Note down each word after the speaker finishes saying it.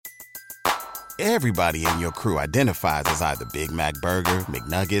Everybody in your crew identifies as either Big Mac Burger,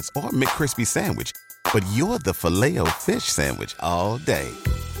 McNuggets, or McCrispy Sandwich. But you're the Filet-O-Fish Sandwich all day.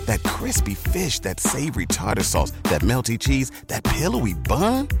 That crispy fish, that savory tartar sauce, that melty cheese, that pillowy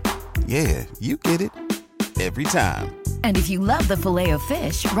bun. Yeah, you get it. Every time. And if you love the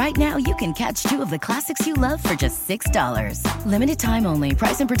Filet-O-Fish, right now you can catch two of the classics you love for just $6. Limited time only.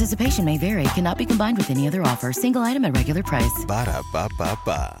 Price and participation may vary. Cannot be combined with any other offer. Single item at regular price.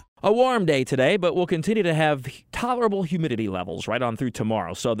 Ba-da-ba-ba-ba. A warm day today, but we'll continue to have tolerable humidity levels right on through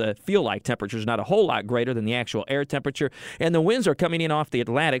tomorrow. So the feel-like temperature is not a whole lot greater than the actual air temperature. And the winds are coming in off the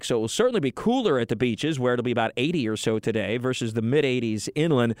Atlantic, so it will certainly be cooler at the beaches, where it'll be about 80 or so today versus the mid-80s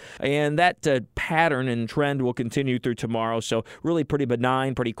inland. And that pattern and trend will continue through tomorrow. So really pretty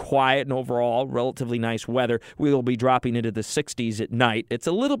benign, pretty quiet, and overall relatively nice weather. We will be dropping into the 60s at night. It's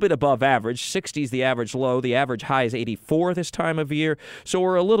a little bit above average. 60s the average low. The average high is 84 this time of year. So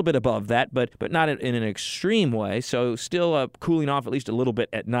we're a little bit above that, but not in an extreme way, so still cooling off at least a little bit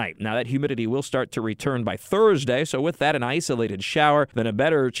at night. Now, that humidity will start to return by Thursday, so with that, an isolated shower, then a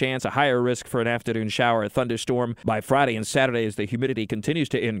better chance, a higher risk for an afternoon shower, a thunderstorm by Friday and Saturday as the humidity continues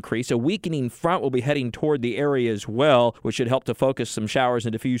to increase. A weakening front will be heading toward the area as well, which should help to focus some showers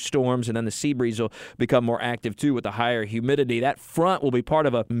and diffuse storms, and then the sea breeze will become more active too with the higher humidity. That front will be part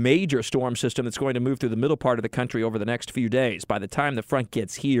of a major storm system that's going to move through the middle part of the country over the next few days. By the time the front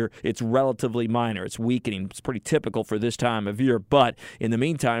gets here, it's relatively minor. It's weakening. It's pretty typical for this time of year. But in the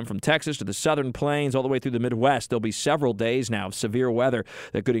meantime, from Texas to the southern plains all the way through the Midwest, there'll be several days now of severe weather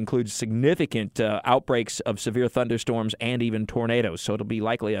that could include significant outbreaks of severe thunderstorms and even tornadoes. So it'll be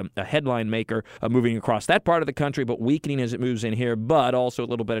likely a headline maker moving across that part of the country, but weakening as it moves in here, but also a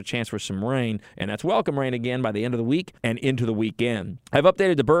little bit of chance for some rain. And that's welcome rain again by the end of the week and into the weekend. I've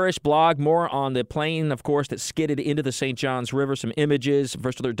updated the BURESH blog, more on the plane, of course, that skidded into the St. Johns River, some images,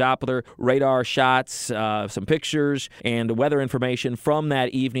 first alert Doppler radar shots, some pictures, and weather information from that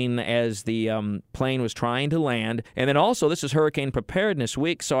evening as the plane was trying to land. And then also, this is Hurricane Preparedness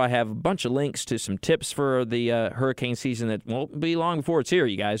Week, so I have a bunch of links to some tips for the hurricane season that won't be long before it's here,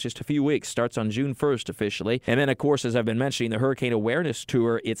 you guys. Just a few weeks. Starts on June 1st officially. And then, of course, as I've been mentioning, the Hurricane Awareness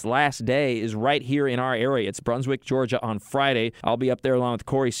Tour, its last day is right here in our area. It's Brunswick, Georgia on Friday. I'll be up there along with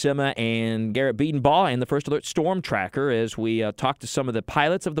Corey Sima and Garrett Beatonbaugh and the First Alert Storm Tracker as we talk to some of the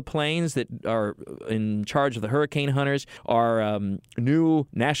pilots of the planes that are in charge of the hurricane hunters. Our new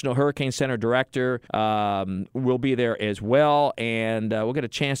National Hurricane Center director will be there as well, and we'll get a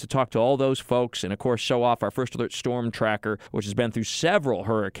chance to talk to all those folks and, of course, show off our First Alert Storm Tracker, which has been through several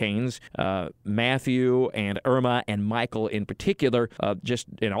hurricanes, Matthew and Irma and Michael in particular,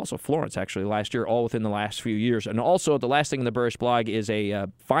 and also Florence, actually, last year, all within the last few years. And also, the last thing in the BURESH blog is a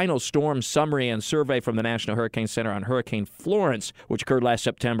final storm summary and survey from the National Hurricane Center on Hurricane Florence, which occurred last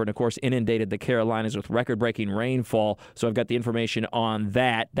September and, of course, inundated the Carolinas with record-breaking rainfall. So I've got the information on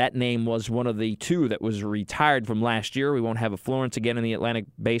that. That name was one of the two that was retired from last year. We won't have a Florence again in the Atlantic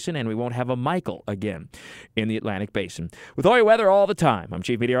Basin, and we won't have a Michael again in the Atlantic Basin. With all your weather all the time, I'm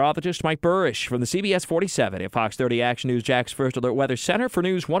Chief Meteorologist Mike BURESH from the CBS 47 at Fox 30 Action News Jack's First Alert Weather Center for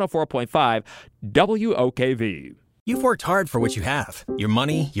News 104.5 WOKV. You've worked hard for what you have. Your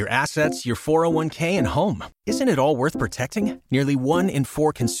money, your assets, your 401k, and home. Isn't it all worth protecting? Nearly 1 in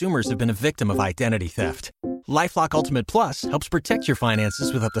 4 consumers have been a victim of identity theft. LifeLock Ultimate Plus helps protect your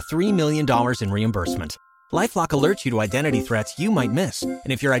finances with up to $3 million in reimbursement. LifeLock alerts you to identity threats you might miss. And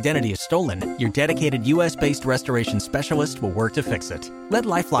if your identity is stolen, your dedicated U.S.-based restoration specialist will work to fix it. Let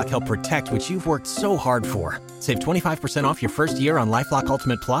LifeLock help protect what you've worked so hard for. Save 25% off your first year on LifeLock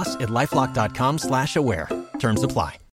Ultimate Plus at LifeLock.com/aware. Terms apply.